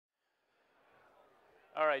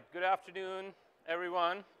All right, good afternoon,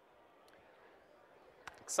 everyone.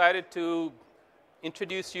 Excited to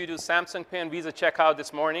introduce you to Samsung Pay and Visa Checkout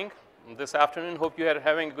this morning, this afternoon. Hope you are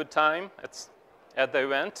having a good time at the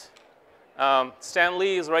event. Stan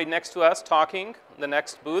Lee is right next to us talking in the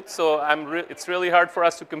next booth, so it's really hard for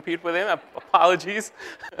us to compete with him. Apologies,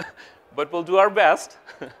 but we'll do our best.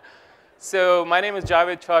 So my name is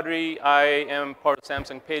Javed Chaudry. I am part of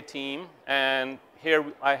Samsung Pay team, and here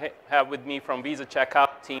I have with me from Visa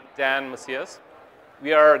Checkout team, Dan Macias.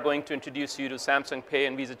 We are going to introduce you to Samsung Pay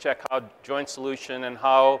and Visa Checkout joint solution and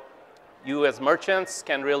how you as merchants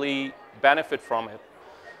can really benefit from it.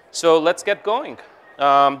 So let's get going.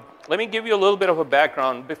 Let me give you a little bit of a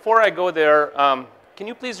background. Before I go there, can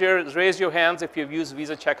you please raise your hands if you've used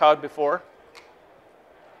Visa Checkout before?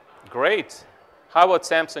 Great. How about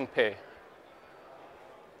Samsung Pay?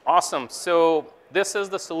 Awesome. So this is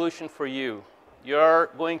the solution for you. You're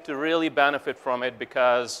going to really benefit from it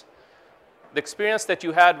because the experience that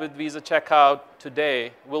you had with Visa Checkout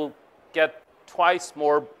today will get twice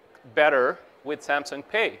more better with Samsung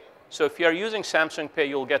Pay. So if you're using Samsung Pay,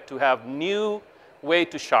 you'll get to have new way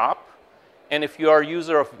to shop. And if you are a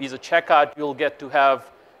user of Visa Checkout, you'll get to have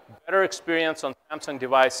better experience on Samsung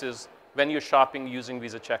devices when you're shopping using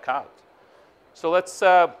Visa Checkout. So let's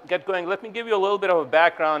get going. Let me give you a little bit of a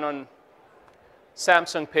background on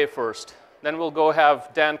Samsung Pay first. Then we'll go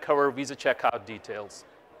have Dan cover Visa Checkout details.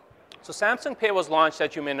 So Samsung Pay was launched,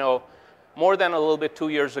 as you may know, more than a little bit 2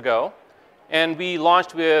 years ago. And we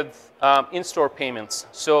launched with in-store payments.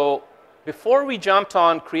 So before we jumped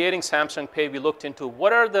on creating Samsung Pay, we looked into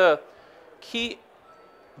what are the key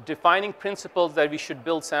defining principles that we should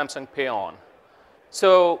build Samsung Pay on.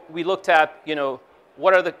 So we looked at,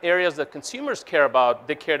 what are the areas that consumers care about.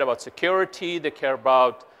 They cared about security. They care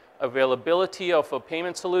about availability of a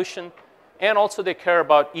payment solution. And also they care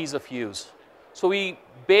about ease of use. So we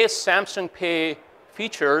based Samsung Pay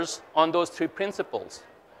features on those three principles.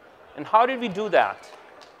 And how did we do that?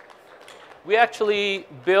 We actually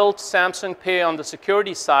built Samsung Pay on the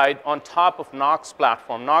security side on top of Knox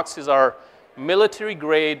platform. Knox is our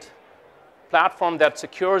military-grade platform that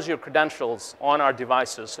secures your credentials on our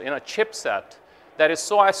devices in a chipset that is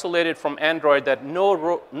so isolated from Android that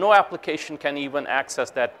no application can even access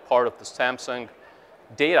that part of the Samsung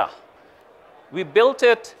data. We built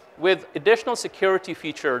it with additional security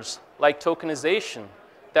features like tokenization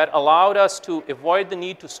that allowed us to avoid the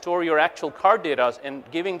need to store your actual card data and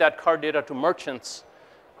giving that card data to merchants.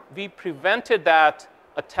 We prevented that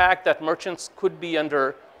attack that merchants could be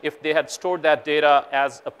under if they had stored that data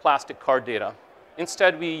as a plastic card data.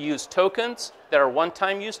 Instead, we use tokens that are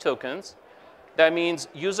one-time use tokens. That means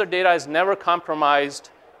user data is never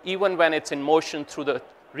compromised even when it's in motion through the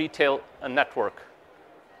retail network.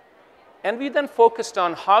 And we then focused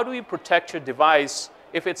on how do we protect your device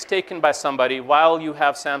if it's taken by somebody while you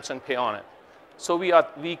have Samsung Pay on it. So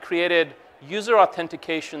we created user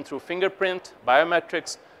authentication through fingerprint,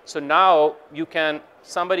 biometrics. So now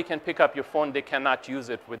somebody can pick up your phone. They cannot use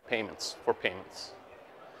it with payments, for payments.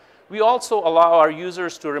 We also allow our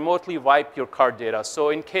users to remotely wipe your card data.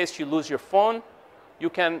 So in case you lose your phone,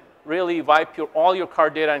 you can really wipe all your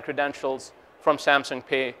card data and credentials from Samsung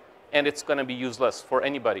Pay, and it's going to be useless for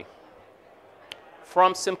anybody.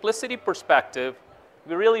 From simplicity perspective,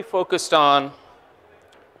 we really focused on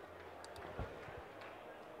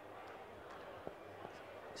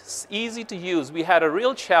it's easy to use. We had a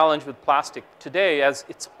real challenge with plastic today, as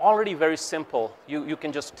it's already very simple. You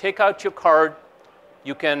can just take out your card,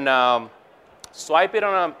 you can swipe it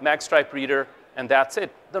on a magstripe reader, and that's it.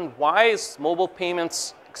 Then why is mobile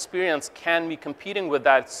payments experience can be competing with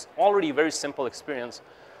that? It's already a very simple experience.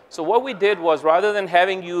 So what we did was, rather than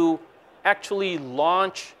having you actually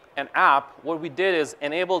launch an app, what we did is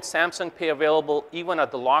enabled Samsung Pay available even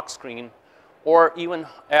at the lock screen or even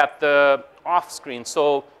at the off screen.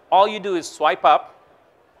 So all you do is swipe up,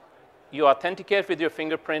 you authenticate with your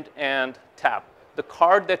fingerprint, and tap.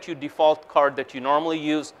 The default card that you normally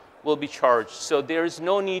use will be charged. So there is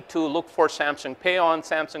no need to look for Samsung Pay on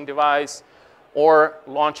Samsung device or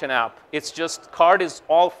launch an app. It's just card is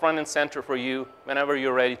all front and center for you whenever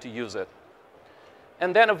you're ready to use it.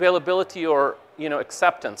 And then availability or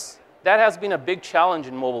acceptance. That has been a big challenge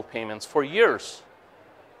in mobile payments for years.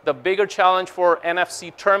 The bigger challenge for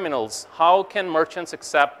NFC terminals. How can merchants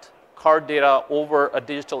accept card data over a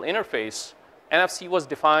digital interface? NFC was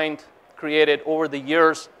created over the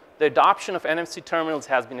years. The adoption of NFC terminals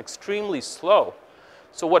has been extremely slow.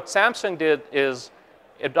 So what Samsung did is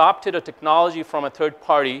adopted a technology from a third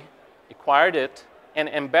party, acquired it, and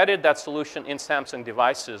embedded that solution in Samsung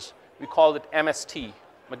devices. We called it MST,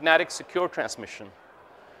 Magnetic Secure Transmission.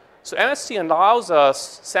 So MST allows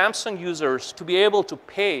us, Samsung users, to be able to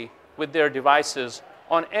pay with their devices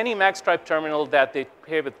on any magstripe terminal that they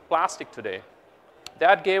pay with plastic today.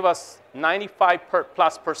 That gave us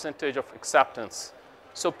 95+% of acceptance.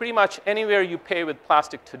 So pretty much anywhere you pay with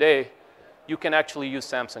plastic today, you can actually use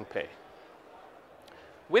Samsung Pay.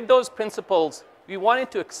 With those principles, we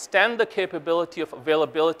wanted to extend the capability of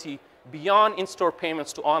availability beyond in-store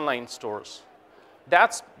payments to online stores.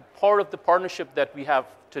 That's part of the partnership that we have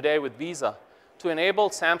today with Visa to enable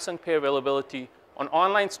Samsung Pay availability on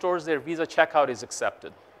online stores where Visa checkout is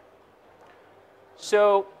accepted.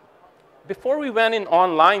 So before we went in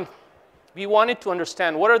online, we wanted to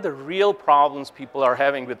understand what are the real problems people are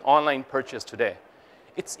having with online purchase today.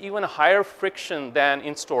 It's even a higher friction than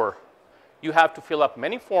in-store. You have to fill up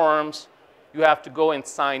many forms. You have to go and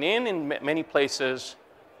sign in many places.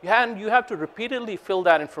 You have to repeatedly fill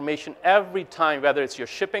that information every time, whether it's your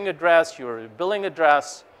shipping address, your billing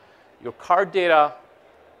address, your card data.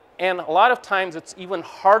 And a lot of times, it's even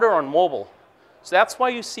harder on mobile. So that's why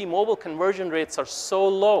you see mobile conversion rates are so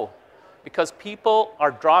low, because people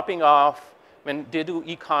are dropping off when they do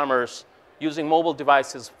e-commerce using mobile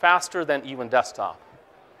devices faster than even desktop.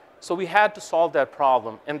 So we had to solve that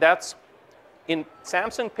problem. And that's, in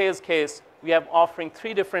Samsung Pay's case, we have offering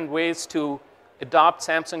 3 different ways to adopt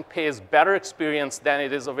Samsung Pay's better experience than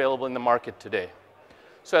it is available in the market today.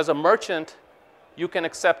 So as a merchant, you can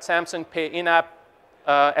accept Samsung Pay in-app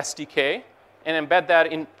SDK and embed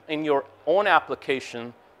that in your own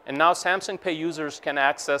application. And now Samsung Pay users can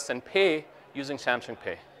access and pay using Samsung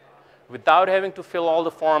Pay without having to fill all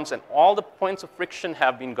the forms, and all the points of friction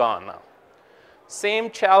have been gone now. Same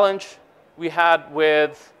challenge we had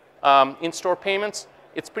with in-store payments.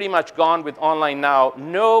 It's pretty much gone with online now.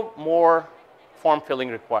 No more form filling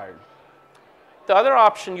required. The other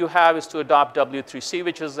option you have is to adopt W3C,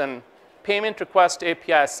 which is an payment request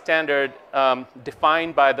API standard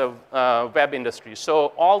defined by the web industry. So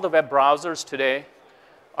all the web browsers today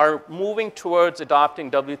are moving towards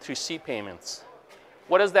adopting W3C payments.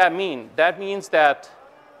 What does that mean? That means that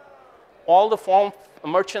all the form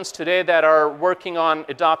merchants today that are working on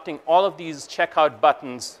adopting all of these checkout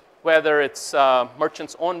buttons, whether it's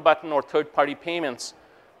merchant's own button or third-party payments,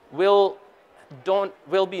 will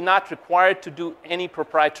be not required to do any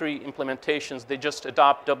proprietary implementations. They just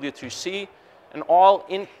adopt W3C, and all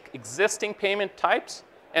existing payment types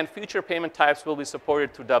and future payment types will be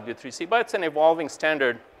supported through W3C. But it's an evolving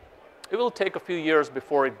standard. It will take a few years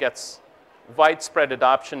before it gets widespread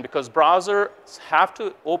adoption, because browsers have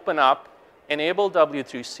to open up, enable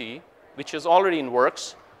W3C, which is already in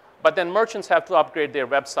works, but then merchants have to upgrade their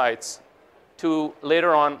websites to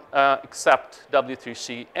later on accept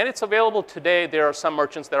W3C. And it's available today. There are some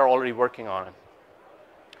merchants that are already working on it.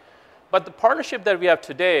 But the partnership that we have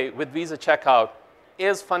today with Visa Checkout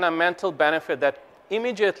is fundamental benefit that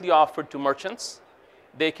immediately offered to merchants.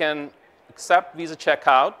 They can accept Visa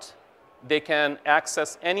Checkout. They can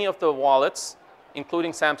access any of the wallets,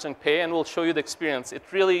 including Samsung Pay, and we'll show you the experience. It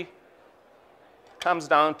really comes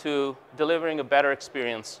down to delivering a better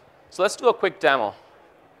experience. So let's do a quick demo.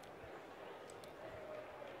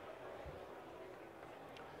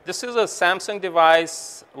 This is a Samsung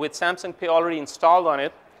device with Samsung Pay already installed on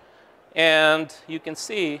it. And you can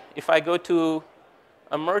see, if I go to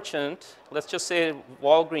a merchant, let's just say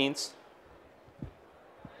Walgreens.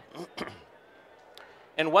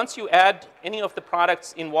 And once you add any of the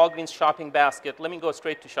products in Walgreens shopping basket, let me go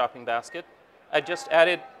straight to shopping basket. I just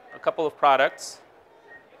added a couple of products.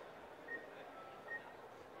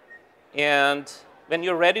 And when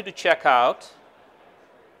you're ready to check out,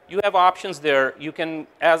 you have options there. You can,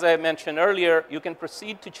 as I mentioned earlier, you can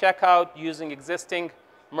proceed to checkout using existing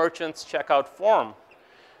merchant's checkout form.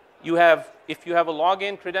 If you have a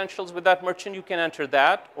login credentials with that merchant, you can enter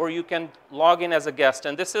that, or you can log in as a guest.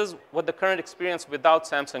 And this is what the current experience without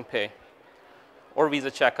Samsung Pay or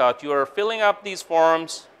Visa Checkout. You are filling up these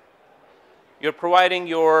forms. You're providing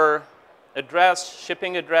your address,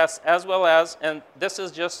 shipping address, as well as, and this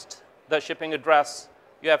is just the shipping address.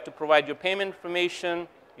 You have to provide your payment information.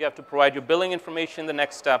 You have to provide your billing information the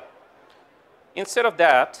next step. Instead of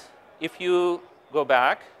that, if you go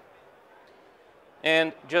back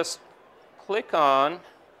and just click on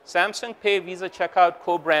Samsung Pay Visa Checkout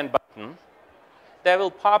co-brand button, that will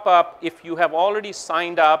pop up if you have already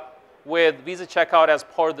signed up with Visa Checkout as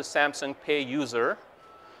part of the Samsung Pay user.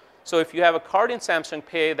 So if you have a card in Samsung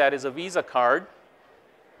Pay that is a Visa card,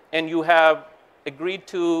 and you have agreed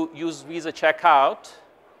to use Visa Checkout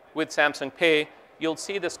with Samsung Pay, you'll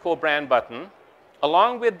see this co-brand button,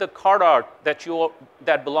 along with the card art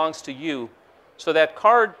that belongs to you. So that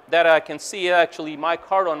card that I can see, actually my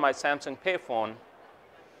card on my Samsung Pay phone,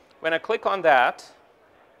 When I click on that,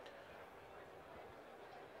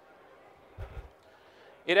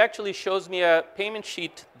 it actually shows me a payment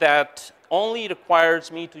sheet that only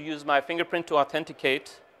requires me to use my fingerprint to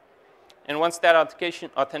authenticate. And once that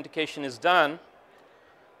authentication is done,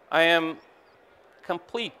 I am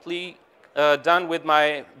completely done with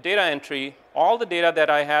my data entry. All the data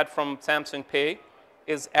that I had from Samsung Pay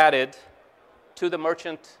is added to the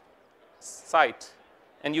merchant site.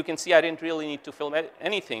 And you can see I didn't really need to fill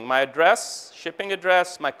anything. My address, shipping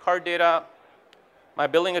address, my card data, my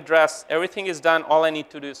billing address, everything is done. All I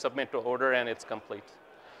need to do is submit the order, and it's complete.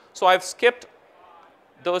 So I've skipped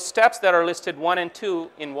those steps that are listed 1 and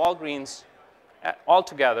 2 in Walgreens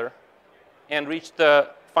altogether and reached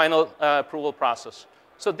the final approval process.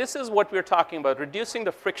 So this is what we're talking about, reducing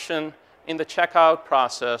the friction in the checkout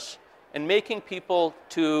process and making people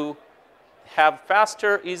to have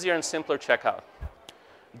faster, easier, and simpler checkout.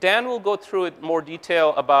 Dan will go through in more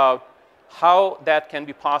detail about how that can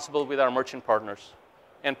be possible with our merchant partners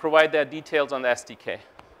and provide the details on the SDK.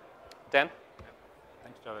 Dan?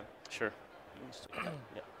 Thanks, Javed. Sure.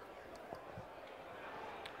 Yeah.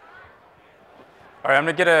 All right,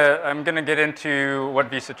 I'm going to get into what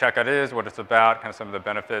Visa Checkout is, what it's about, kind of some of the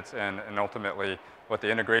benefits, and ultimately what the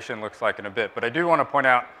integration looks like in a bit. But I do want to point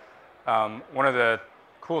out one of the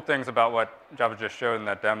cool things about what Javed just showed in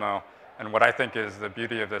that demo, and what I think is the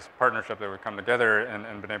beauty of this partnership that we've come together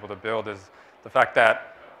and been able to build, is the fact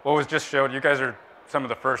that what was just showed, you guys are some of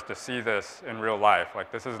the first to see this in real life.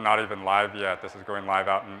 Like, this is not even live yet. This is going live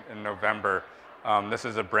out in November. This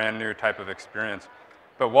is a brand new type of experience.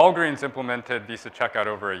 But Walgreens implemented Visa Checkout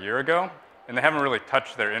over a year ago, and they haven't really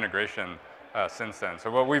touched their integration since then.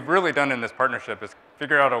 So what we've really done in this partnership is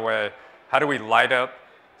figure out a way, how do we light up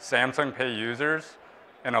Samsung Pay users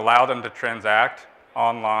and allow them to transact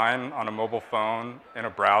online, on a mobile phone, in a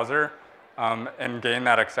browser, and gain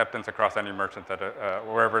that acceptance across any merchant that,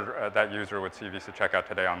 wherever that user would see Visa Checkout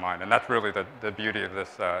today online. And that's really the beauty of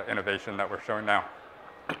this innovation that we're showing now.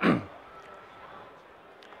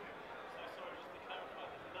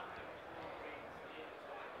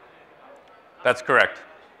 That's correct.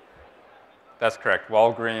 That's correct.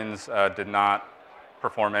 Walgreens did not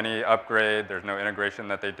perform any upgrade. There's no integration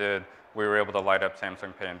that they did. We were able to light up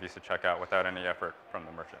Samsung Pay and Visa Checkout without any effort from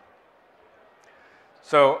the merchant.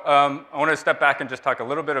 So I want to step back and just talk a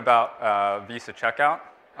little bit about Visa Checkout,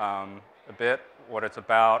 a bit, what it's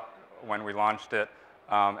about, when we launched it,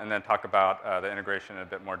 and then talk about the integration in a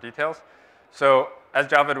bit more details. So as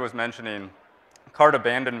Javed was mentioning, cart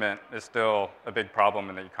abandonment is still a big problem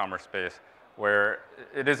in the e-commerce space, where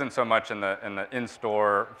it isn't so much in the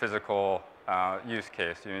in-store physical use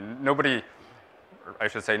case. Nobody, or I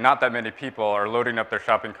should say not that many people, are loading up their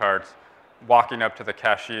shopping carts, walking up to the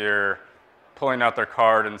cashier, pulling out their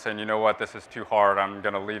card and saying, you know what, this is too hard, I'm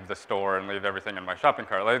going to leave the store and leave everything in my shopping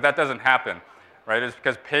cart. Like, that doesn't happen, right? It's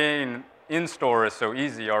because paying in-store is so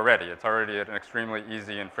easy already. It's already an extremely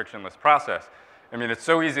easy and frictionless process. I mean, it's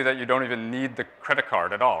so easy that you don't even need the credit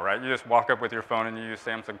card at all, right? You just walk up with your phone and you use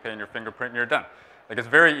Samsung Pay and your fingerprint and you're done. Like, it's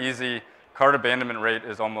very easy. Card abandonment rate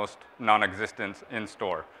is almost non-existent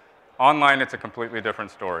in-store. Online, it's a completely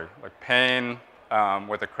different story. Like, paying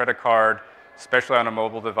with a credit card, especially on a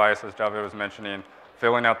mobile device, as Javed was mentioning,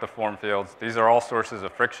 filling out the form fields. These are all sources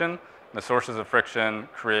of friction. The sources of friction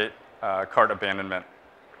create cart abandonment.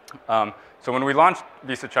 So when we launched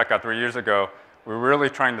Visa Checkout 3 years ago, we were really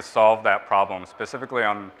trying to solve that problem, specifically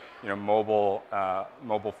on mobile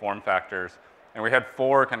form factors. And we had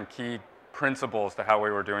 4 kind of key principles to how we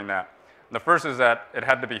were doing that. And the first is that it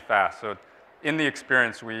had to be fast. So in the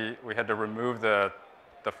experience, we had to remove the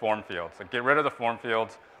form fields. So get rid of the form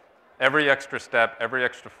fields. Every extra step, every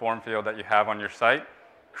extra form field that you have on your site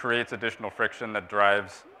creates additional friction that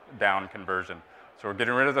drives down conversion. So we're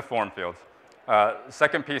getting rid of the form fields.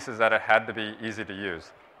 Second piece is that it had to be easy to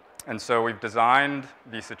use. And so we've designed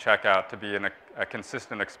Visa Checkout to be a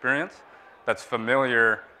consistent experience that's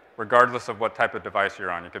familiar regardless of what type of device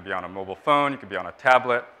you're on. You could be on a mobile phone, you could be on a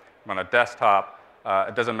tablet, on a desktop.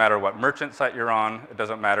 It doesn't matter what merchant site you're on. It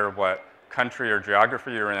doesn't matter what country or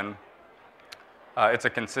geography you're in. It's a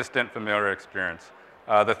consistent, familiar experience.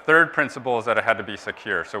 The third principle is that it had to be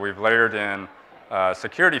secure. So we've layered in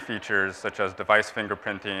security features such as device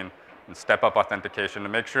fingerprinting and step-up authentication to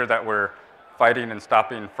make sure that we're fighting and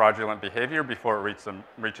stopping fraudulent behavior before it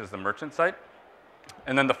reaches the merchant site.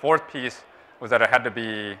 And then the fourth piece was that it had to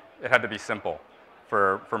be simple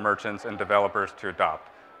for merchants and developers to adopt.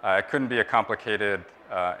 It couldn't be a complicated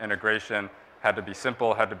integration. Had to be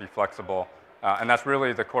simple, had to be flexible. And that's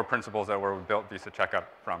really the core principles that we built Visa Checkout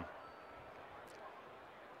from.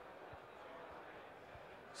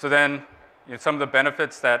 So then, some of the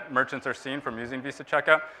benefits that merchants are seeing from using Visa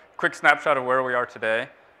Checkout. Quick snapshot of where we are today.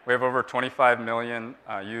 We have over 25 million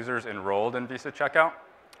users enrolled in Visa Checkout.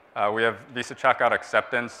 We have Visa Checkout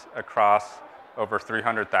acceptance across over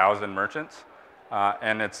 300,000 merchants.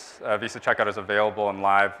 And Visa Checkout is available and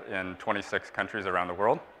live in 26 countries around the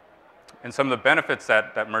world. And some of the benefits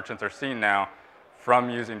that merchants are seeing now from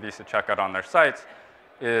using Visa Checkout on their sites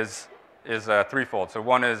is threefold. So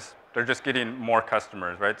one is they're just getting more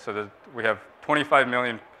customers, right? So we have 25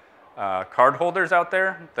 million cardholders out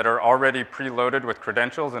there that are already preloaded with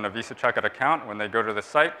credentials in a Visa Checkout account. When they go to the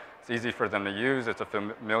site, it's easy for them to use. It's a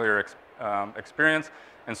familiar experience.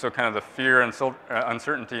 And so kind of the fear and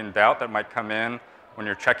uncertainty and doubt that might come in when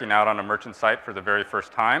you're checking out on a merchant site for the very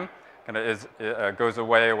first time kind of goes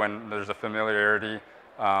away when there's a familiarity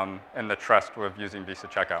and the trust with using Visa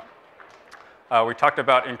Checkout. We talked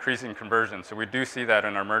about increasing conversion. So we do see that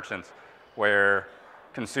in our merchants where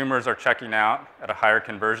consumers are checking out at a higher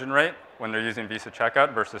conversion rate when they're using Visa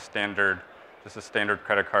Checkout versus just a standard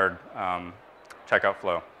credit card checkout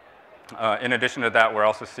flow. In addition to that, we're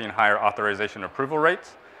also seeing higher authorization approval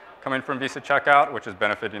rates coming from Visa Checkout, which is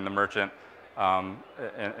benefiting the merchant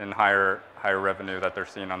in higher revenue that they're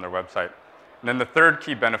seeing on their website. And then the third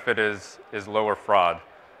key benefit is lower fraud.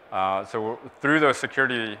 So through those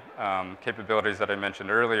security capabilities that I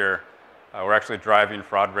mentioned earlier, we're actually driving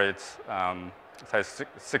fraud rates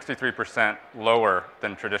 63% lower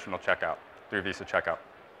than traditional checkout through Visa Checkout.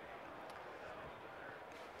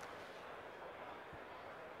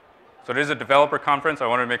 So it is a developer conference. I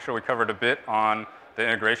wanted to make sure we covered a bit on the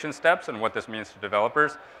integration steps and what this means to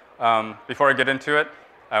developers. Before I get into it,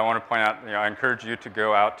 I want to point out, I encourage you to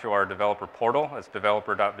go out to our developer portal. It's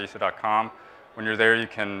developer.visa.com. When you're there, you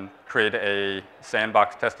can create a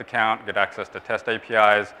sandbox test account, get access to test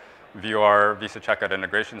APIs, view our Visa Checkout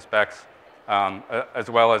integration specs, as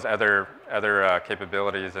well as other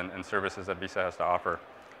capabilities and services that Visa has to offer.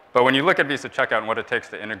 But when you look at Visa Checkout and what it takes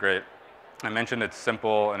to integrate, I mentioned it's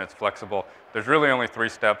simple and it's flexible. There's really only 3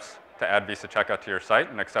 steps to add Visa Checkout to your site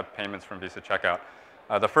and accept payments from Visa Checkout.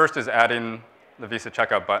 The first is adding the Visa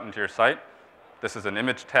Checkout button to your site. This is an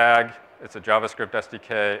image tag, it's a JavaScript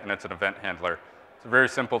SDK, and it's an event handler. It's very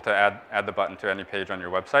simple to add the button to any page on your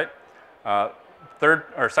website.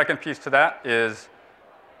 Second piece to that is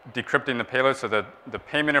decrypting the payload, so that the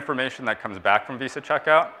payment information that comes back from Visa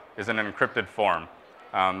Checkout is in an encrypted form.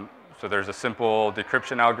 So there's a simple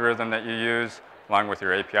decryption algorithm that you use along with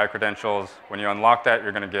your API credentials. When you unlock that,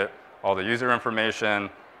 you're going to get all the user information,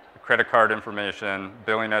 the credit card information,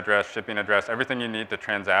 billing address, shipping address, everything you need to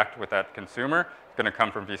transact with that consumer is going to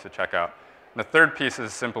come from Visa Checkout. And the third piece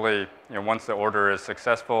is simply, once the order is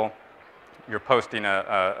successful, you're posting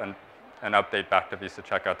an update back to Visa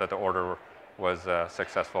Checkout that the order was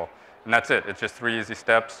successful. And that's it. It's just 3 easy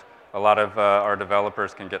steps. A lot of our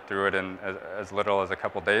developers can get through it in as little as a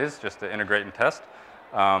couple days just to integrate and test.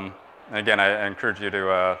 And again, I encourage you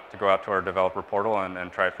to go out to our developer portal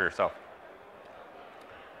and try it for yourself.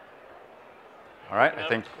 All right, I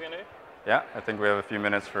think we have a few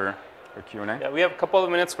minutes for Q&A. Yeah, we have a couple of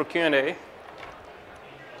minutes for Q&A.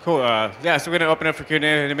 Cool. Yeah, so we're going to open up for Q&A.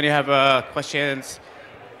 Anybody have questions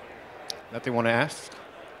that they want to ask?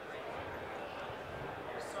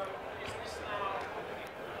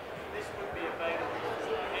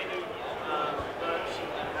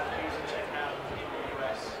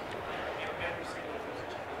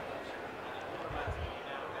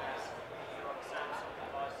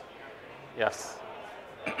 Yes,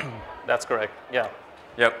 that's correct. Yeah.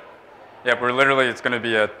 Yep. We're literally, it's going to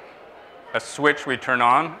be a switch we turn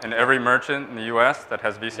on in every merchant in the US that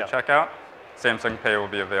has Visa Checkout. Samsung Pay will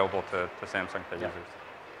be available to Samsung Pay users.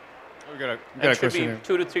 We got a question. It should be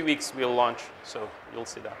 2 to 3 weeks we'll launch, so you'll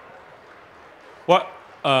see that.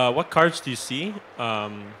 What cards do you see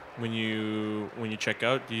when you check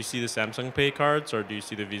out? Do you see the Samsung Pay cards or do you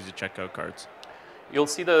see the Visa Checkout cards? You'll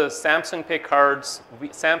see the Samsung Pay cards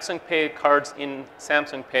in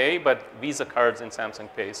Samsung Pay, but Visa cards in Samsung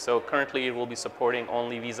Pay. So currently it will be supporting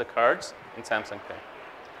only Visa cards in Samsung Pay.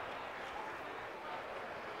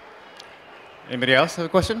 Anybody else have a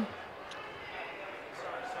question?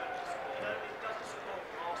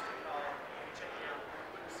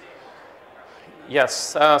 Yes,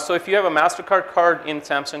 so if you have a MasterCard card in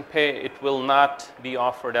Samsung Pay, it will not be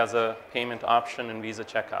offered as a payment option in Visa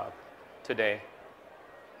Checkout today.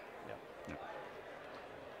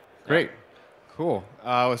 Great. Cool.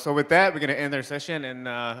 So with that, we're going to end our session and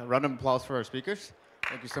round of applause for our speakers.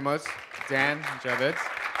 Thank you so much, Dan and Javed.